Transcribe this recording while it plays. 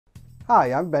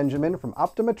Hi, I'm Benjamin from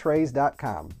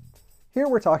OptimaTrays.com. Here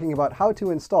we're talking about how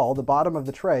to install the bottom of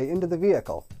the tray into the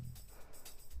vehicle.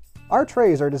 Our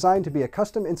trays are designed to be a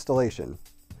custom installation,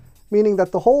 meaning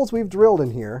that the holes we've drilled in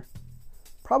here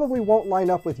probably won't line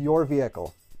up with your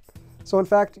vehicle. So in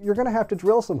fact, you're going to have to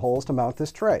drill some holes to mount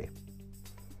this tray.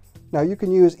 Now you can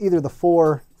use either the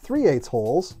 4 3/8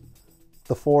 holes,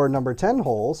 the 4 number 10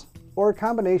 holes, or a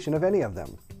combination of any of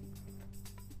them.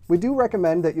 We do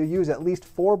recommend that you use at least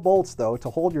 4 bolts though to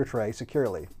hold your tray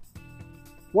securely.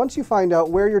 Once you find out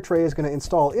where your tray is going to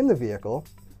install in the vehicle,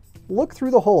 look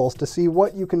through the holes to see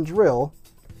what you can drill,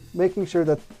 making sure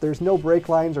that there's no brake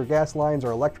lines or gas lines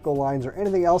or electrical lines or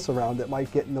anything else around that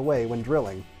might get in the way when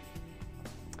drilling.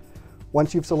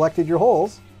 Once you've selected your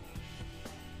holes,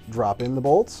 drop in the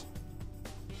bolts,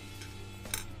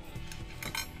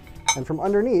 and from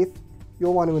underneath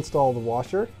you'll want to install the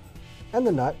washer and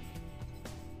the nut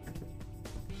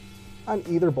on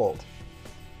either bolt.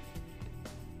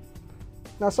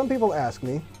 Now some people ask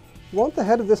me, won't the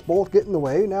head of this bolt get in the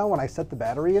way now when I set the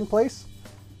battery in place?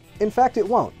 In fact, it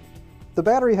won't. The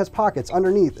battery has pockets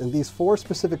underneath in these 4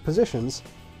 specific positions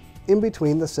in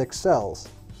between the 6 cells.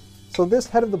 So this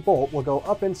head of the bolt will go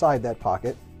up inside that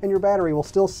pocket and your battery will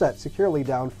still set securely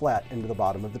down flat into the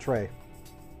bottom of the tray.